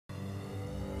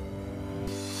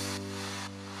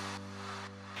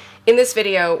In this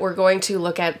video, we're going to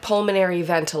look at pulmonary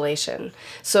ventilation.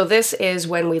 So this is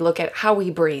when we look at how we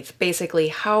breathe. Basically,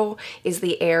 how is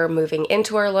the air moving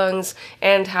into our lungs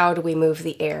and how do we move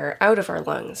the air out of our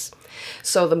lungs?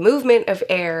 So the movement of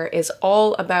air is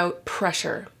all about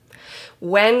pressure.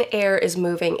 When air is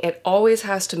moving, it always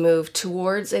has to move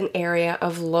towards an area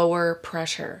of lower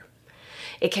pressure.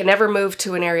 It can never move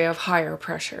to an area of higher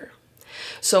pressure.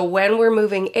 So when we're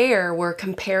moving air, we're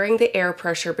comparing the air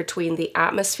pressure between the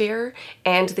atmosphere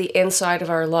and the inside of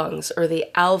our lungs, or the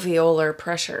alveolar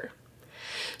pressure.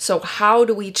 So how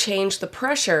do we change the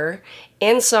pressure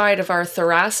inside of our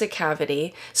thoracic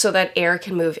cavity so that air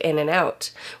can move in and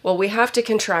out? Well, we have to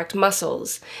contract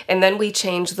muscles, and then we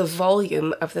change the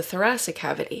volume of the thoracic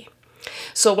cavity.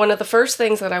 So one of the first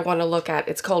things that I want to look at,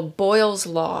 it's called Boyle's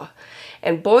law.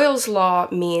 And Boyle's law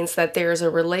means that there's a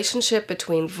relationship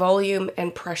between volume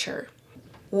and pressure.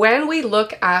 When we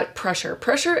look at pressure,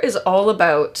 pressure is all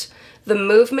about the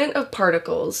movement of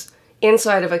particles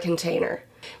inside of a container.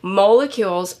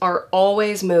 Molecules are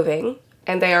always moving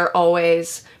and they are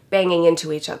always banging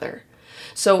into each other.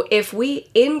 So if we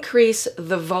increase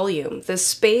the volume, the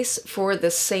space for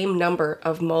the same number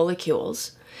of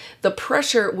molecules, the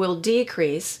pressure will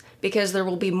decrease because there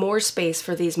will be more space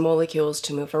for these molecules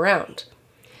to move around.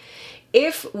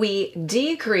 If we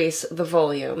decrease the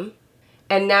volume,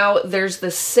 and now there's the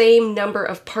same number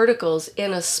of particles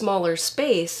in a smaller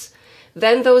space,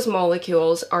 then those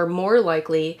molecules are more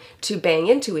likely to bang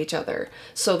into each other.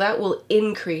 So that will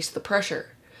increase the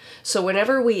pressure. So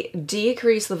whenever we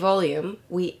decrease the volume,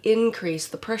 we increase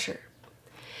the pressure.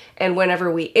 And whenever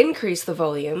we increase the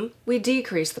volume, we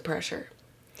decrease the pressure.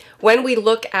 When we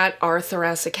look at our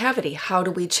thoracic cavity, how do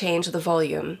we change the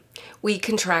volume? We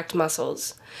contract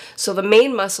muscles. So the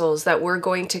main muscles that we're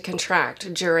going to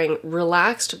contract during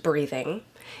relaxed breathing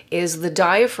is the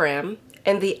diaphragm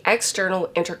and the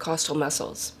external intercostal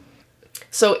muscles.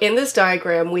 So in this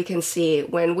diagram, we can see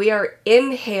when we are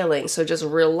inhaling, so just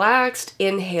relaxed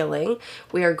inhaling,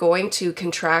 we are going to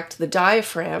contract the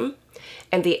diaphragm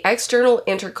and the external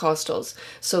intercostals.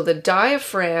 So the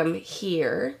diaphragm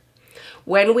here,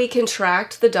 when we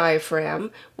contract the diaphragm,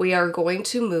 we are going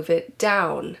to move it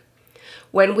down.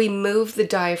 When we move the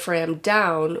diaphragm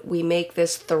down, we make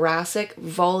this thoracic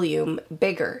volume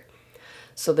bigger.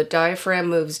 So the diaphragm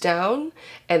moves down,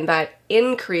 and that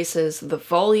increases the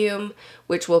volume,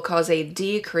 which will cause a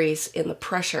decrease in the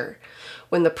pressure.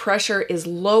 When the pressure is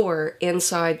lower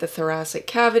inside the thoracic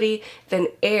cavity, then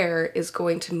air is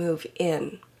going to move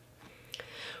in.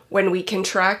 When we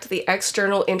contract the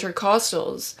external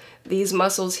intercostals, these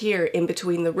muscles here in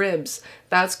between the ribs,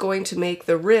 that's going to make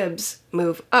the ribs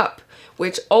move up,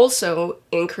 which also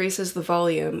increases the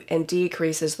volume and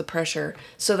decreases the pressure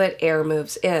so that air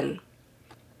moves in.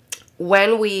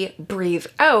 When we breathe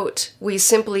out, we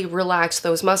simply relax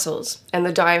those muscles, and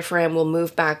the diaphragm will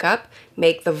move back up,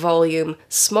 make the volume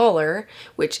smaller,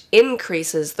 which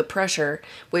increases the pressure,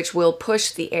 which will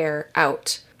push the air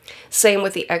out. Same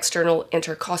with the external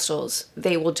intercostals.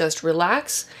 They will just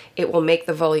relax, it will make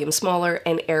the volume smaller,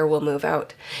 and air will move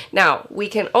out. Now, we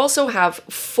can also have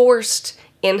forced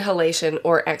inhalation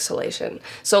or exhalation.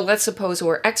 So let's suppose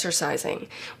we're exercising.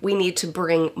 We need to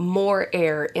bring more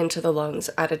air into the lungs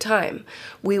at a time.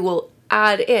 We will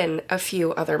add in a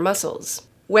few other muscles.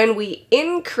 When we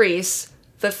increase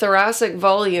the thoracic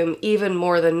volume even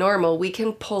more than normal, we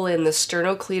can pull in the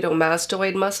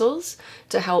sternocleidomastoid muscles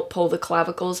to help pull the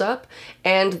clavicles up,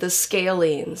 and the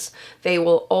scalenes. They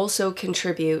will also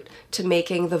contribute to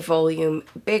making the volume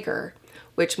bigger,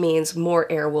 which means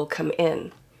more air will come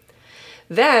in.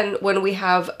 Then when we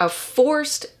have a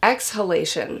forced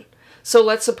exhalation, so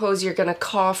let's suppose you're going to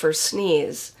cough or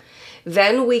sneeze,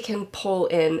 then we can pull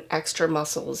in extra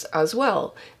muscles as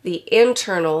well. The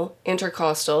internal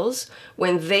intercostals,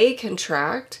 when they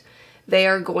contract, they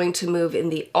are going to move in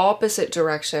the opposite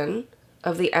direction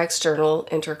of the external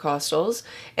intercostals,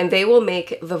 and they will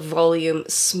make the volume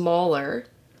smaller.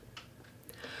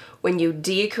 When you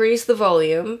decrease the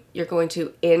volume, you're going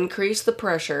to increase the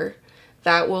pressure.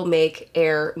 That will make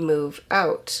air move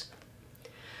out.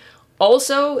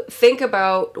 Also, think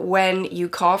about when you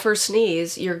cough or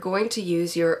sneeze, you're going to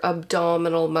use your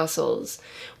abdominal muscles.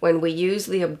 When we use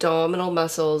the abdominal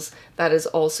muscles, that is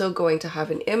also going to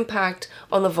have an impact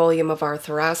on the volume of our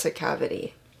thoracic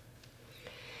cavity.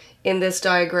 In this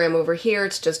diagram over here,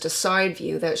 it's just a side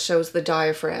view that shows the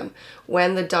diaphragm.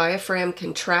 When the diaphragm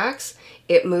contracts,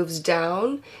 it moves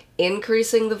down,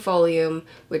 increasing the volume,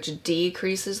 which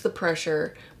decreases the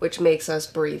pressure, which makes us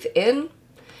breathe in.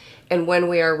 And when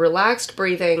we are relaxed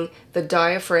breathing, the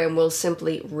diaphragm will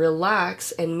simply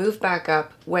relax and move back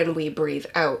up when we breathe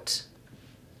out.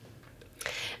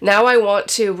 Now I want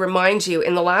to remind you,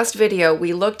 in the last video,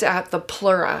 we looked at the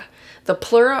pleura. The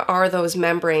pleura are those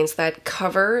membranes that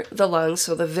cover the lungs,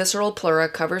 so the visceral pleura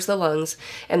covers the lungs,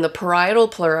 and the parietal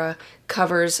pleura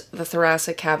covers the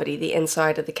thoracic cavity, the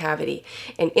inside of the cavity.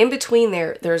 And in between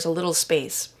there's a little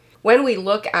space. When we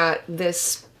look at this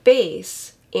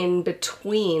space in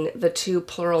between the two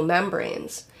pleural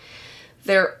membranes,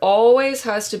 there always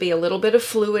has to be a little bit of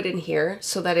fluid in here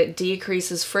so that it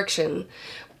decreases friction,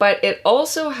 but it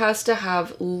also has to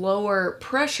have lower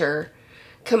pressure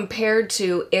compared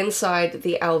to inside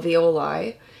the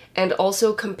alveoli and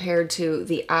also compared to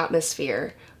the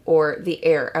atmosphere or the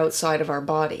air outside of our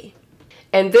body.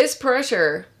 And this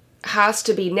pressure has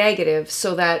to be negative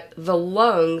so that the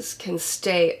lungs can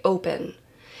stay open.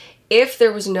 If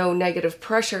there was no negative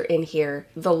pressure in here,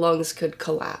 the lungs could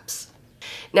collapse.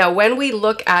 Now, when we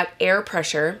look at air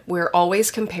pressure, we're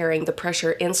always comparing the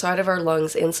pressure inside of our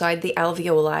lungs, inside the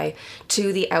alveoli,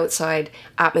 to the outside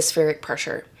atmospheric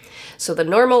pressure. So the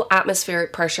normal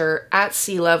atmospheric pressure at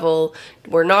sea level,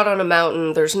 we're not on a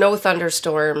mountain, there's no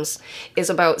thunderstorms, is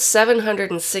about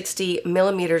 760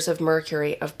 millimeters of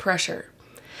mercury of pressure.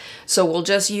 So we'll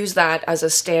just use that as a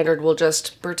standard. We'll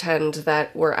just pretend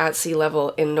that we're at sea level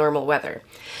in normal weather.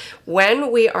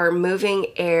 When we are moving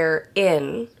air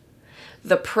in,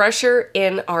 the pressure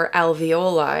in our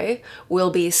alveoli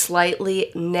will be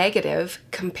slightly negative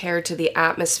compared to the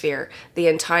atmosphere the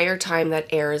entire time that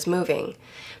air is moving.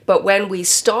 But when we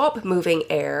stop moving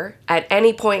air at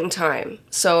any point in time,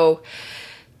 so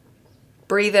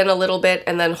breathe in a little bit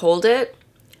and then hold it,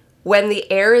 when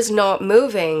the air is not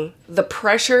moving, the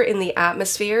pressure in the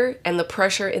atmosphere and the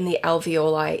pressure in the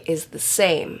alveoli is the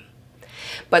same.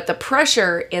 But the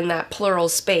pressure in that pleural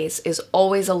space is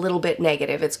always a little bit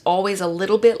negative. It's always a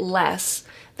little bit less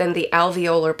than the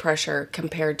alveolar pressure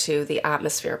compared to the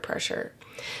atmosphere pressure.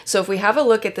 So if we have a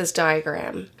look at this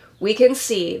diagram, we can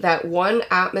see that 1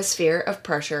 atmosphere of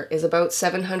pressure is about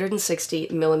 760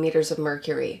 millimeters of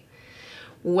mercury.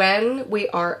 When we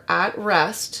are at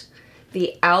rest,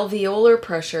 the alveolar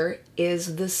pressure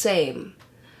is the same.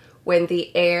 When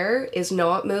the air is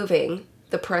not moving,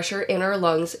 the pressure in our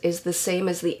lungs is the same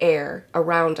as the air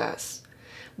around us.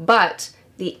 But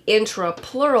the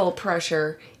intrapleural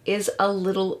pressure is a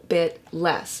little bit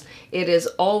less. It is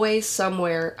always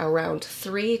somewhere around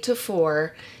 3 to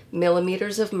 4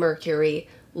 millimeters of mercury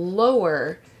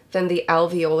lower than the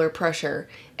alveolar pressure,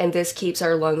 and this keeps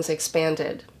our lungs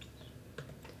expanded.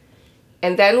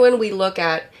 And then when we look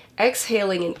at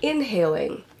exhaling and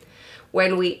inhaling,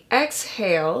 when we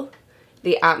exhale,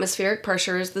 the atmospheric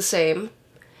pressure is the same,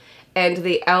 and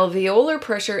the alveolar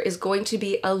pressure is going to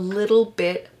be a little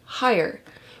bit higher.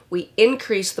 We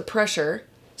increase the pressure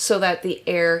so that the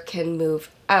air can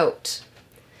move out.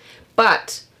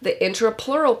 But the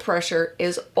intrapleural pressure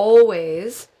is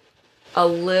always a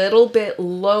little bit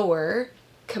lower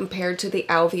compared to the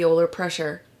alveolar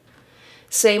pressure.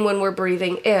 Same when we're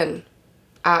breathing in.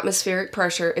 Atmospheric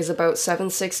pressure is about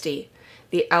 760.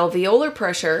 The alveolar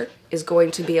pressure is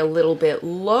going to be a little bit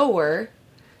lower.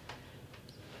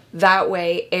 That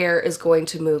way, air is going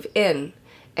to move in.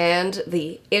 And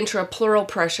the intrapleural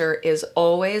pressure is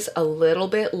always a little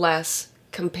bit less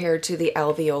compared to the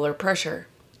alveolar pressure.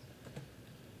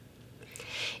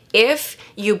 If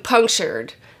you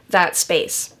punctured that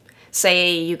space,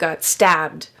 say you got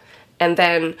stabbed, and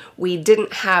then we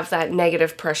didn't have that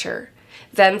negative pressure,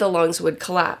 then the lungs would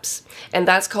collapse. And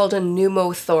that's called a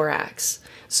pneumothorax.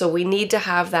 So we need to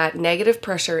have that negative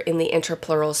pressure in the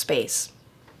intrapleural space.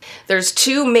 There's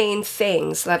 2 main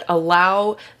things that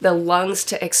allow the lungs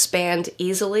to expand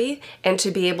easily and to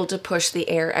be able to push the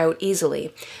air out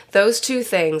easily. Those 2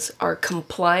 things are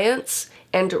compliance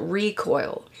and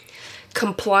recoil.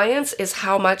 Compliance is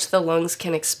how much the lungs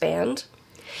can expand.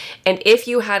 And if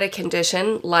you had a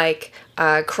condition like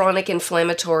chronic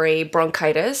inflammatory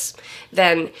bronchitis,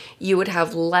 then you would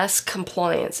have less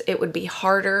compliance. It would be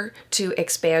harder to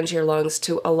expand your lungs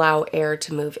to allow air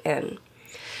to move in.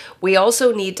 We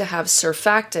also need to have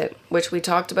surfactant, which we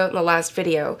talked about in the last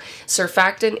video.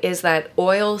 Surfactant is that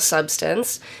oil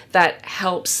substance that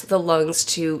helps the lungs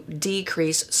to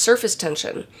decrease surface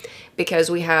tension,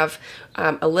 because we have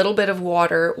a little bit of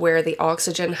water where the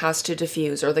oxygen has to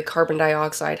diffuse, or the carbon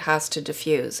dioxide has to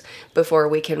diffuse before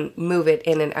we can move it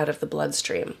in and out of the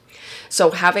bloodstream.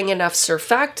 So having enough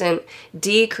surfactant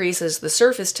decreases the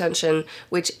surface tension,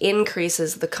 which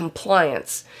increases the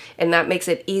compliance, and that makes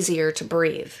it easier to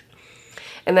breathe.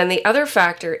 And then the other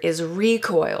factor is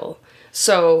recoil.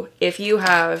 So if you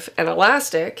have an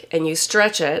elastic and you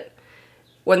stretch it,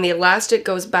 When the elastic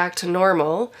goes back to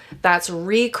normal, that's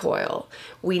recoil.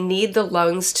 We need the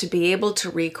lungs to be able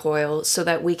to recoil so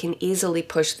that we can easily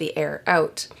push the air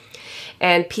out.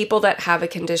 And people that have a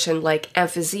condition like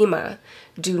emphysema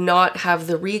do not have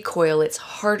the recoil. It's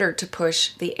harder to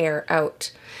push the air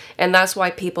out. And that's why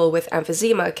people with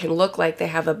emphysema can look like they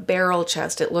have a barrel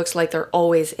chest. It looks like they're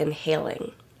always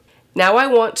inhaling. Now I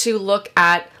want to look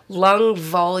at lung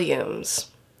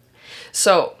volumes.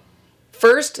 So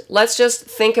first, let's just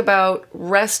think about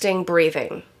resting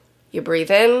breathing. You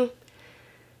breathe in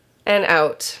and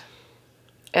out.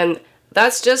 And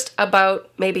that's just about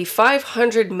maybe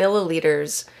 500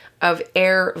 milliliters of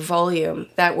air volume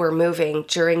that we're moving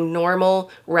during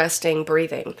normal resting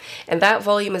breathing. And that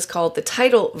volume is called the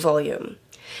tidal volume.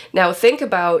 Now think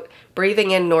about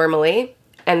breathing in normally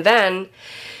and then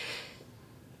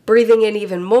breathing in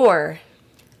even more.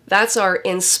 That's our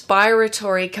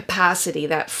inspiratory capacity,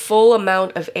 that full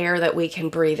amount of air that we can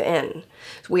breathe in.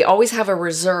 We always have a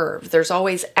reserve. There's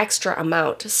always extra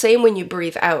amount. Same when you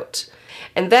breathe out.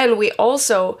 And then we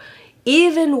also,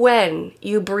 even when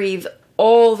you breathe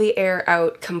all the air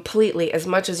out completely, as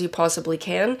much as you possibly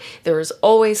can, there is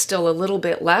always still a little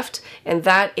bit left, and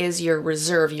that is your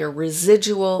reserve, your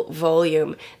residual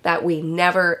volume that we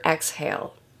never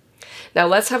exhale. Now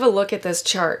let's have a look at this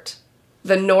chart.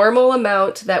 The normal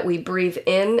amount that we breathe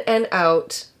in and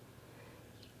out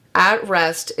at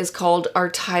rest is called our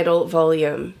tidal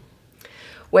volume.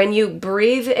 When you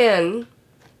breathe in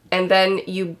and then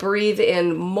you breathe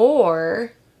in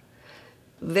more,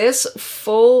 this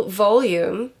full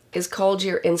volume is called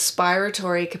your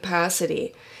inspiratory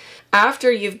capacity.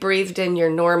 After you've breathed in your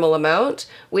normal amount,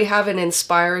 we have an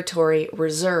inspiratory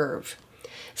reserve.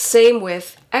 Same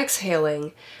with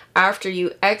exhaling. After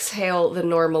you exhale the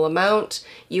normal amount,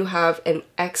 you have an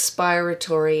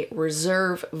expiratory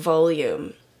reserve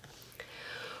volume.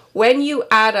 When you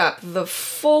add up the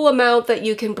full amount that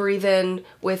you can breathe in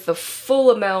with the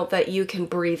full amount that you can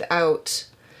breathe out,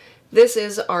 this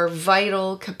is our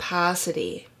vital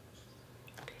capacity.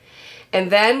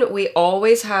 And then we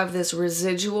always have this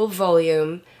residual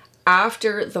volume.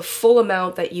 After the full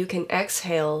amount that you can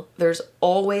exhale, there's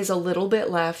always a little bit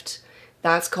left.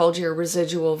 That's called your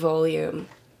residual volume.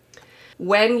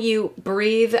 When you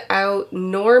breathe out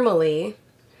normally,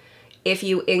 if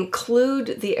you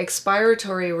include the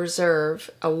expiratory reserve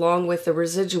along with the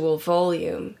residual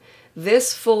volume,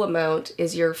 this full amount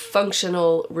is your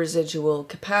functional residual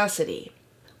capacity.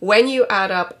 When you add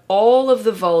up all of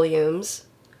the volumes,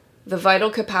 the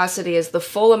vital capacity is the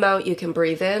full amount you can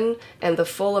breathe in and the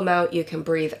full amount you can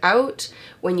breathe out.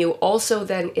 When you also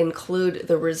then include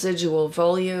the residual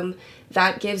volume,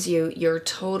 that gives you your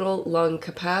total lung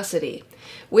capacity,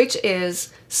 which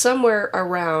is somewhere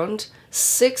around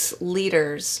 6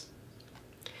 liters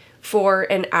for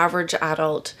an average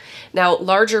adult. Now,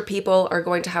 larger people are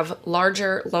going to have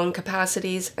larger lung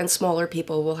capacities and smaller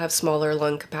people will have smaller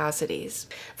lung capacities.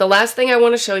 The last thing I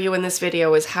want to show you in this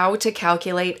video is how to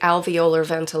calculate alveolar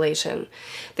ventilation.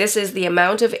 This is the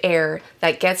amount of air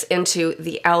that gets into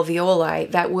the alveoli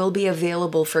that will be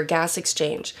available for gas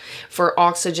exchange, for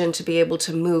oxygen to be able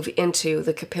to move into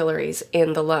the capillaries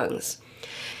in the lungs.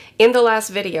 In the last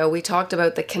video, we talked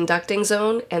about the conducting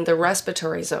zone and the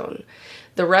respiratory zone.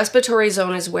 The respiratory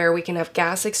zone is where we can have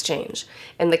gas exchange,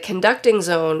 and the conducting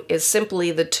zone is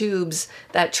simply the tubes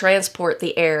that transport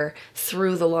the air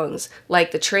through the lungs,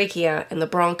 like the trachea and the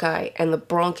bronchi and the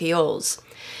bronchioles.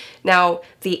 Now,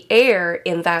 the air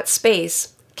in that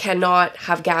space cannot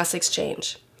have gas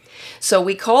exchange. So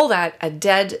we call that a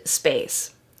dead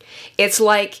space. It's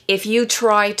like if you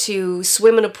try to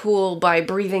swim in a pool by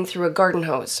breathing through a garden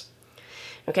hose.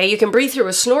 Okay, you can breathe through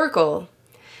a snorkel,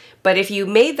 but if you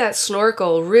made that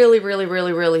snorkel really, really,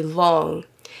 really, really long,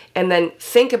 and then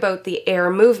think about the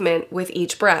air movement with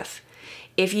each breath,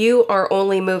 if you are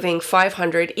only moving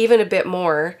 500, even a bit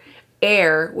more,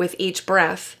 air with each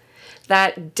breath,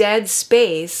 that dead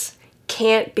space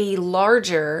can't be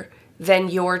larger than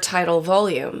your tidal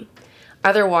volume.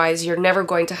 Otherwise, you're never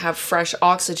going to have fresh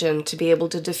oxygen to be able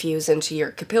to diffuse into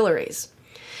your capillaries.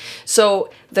 So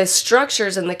the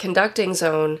structures in the conducting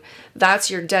zone,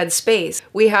 that's your dead space.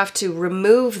 We have to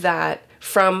remove that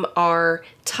from our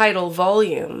tidal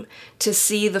volume to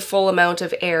see the full amount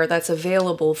of air that's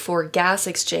available for gas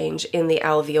exchange in the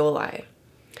alveoli.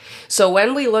 So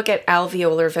when we look at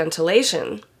alveolar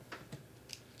ventilation,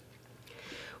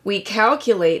 we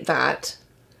calculate that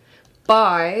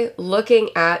by looking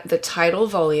at the tidal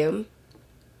volume.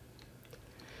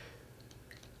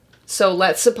 So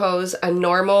let's suppose a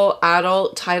normal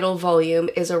adult tidal volume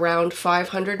is around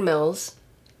 500 mils.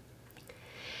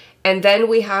 And then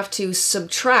we have to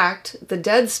subtract the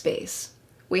dead space.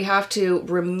 we have to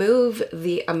remove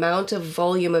the amount of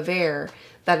volume of air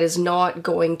that is not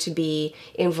going to be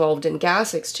involved in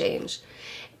gas exchange.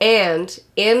 And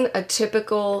in a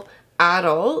typical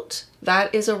adult,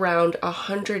 that is around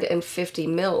 150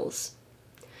 mils.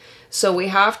 So we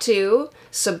have to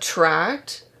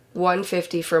subtract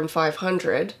 150 from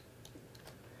 500,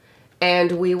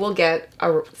 and we will get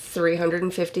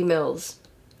 350 mils.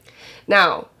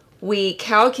 Now, we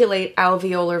calculate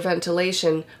alveolar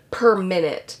ventilation per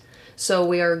minute. So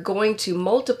we are going to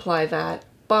multiply that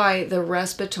by the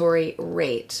respiratory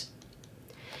rate.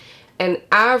 An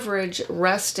average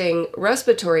resting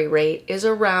respiratory rate is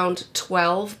around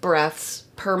 12 breaths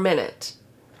per minute.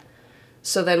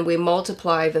 So then we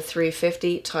multiply the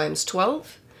 350 times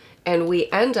 12, and we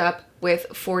end up with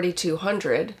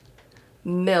 4,200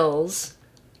 mils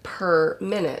per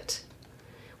minute.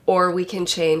 Or we can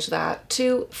change that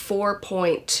to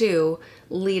 4.2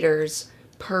 liters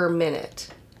per minute.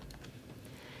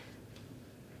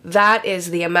 That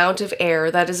is the amount of air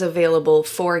that is available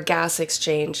for gas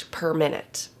exchange per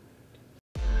minute.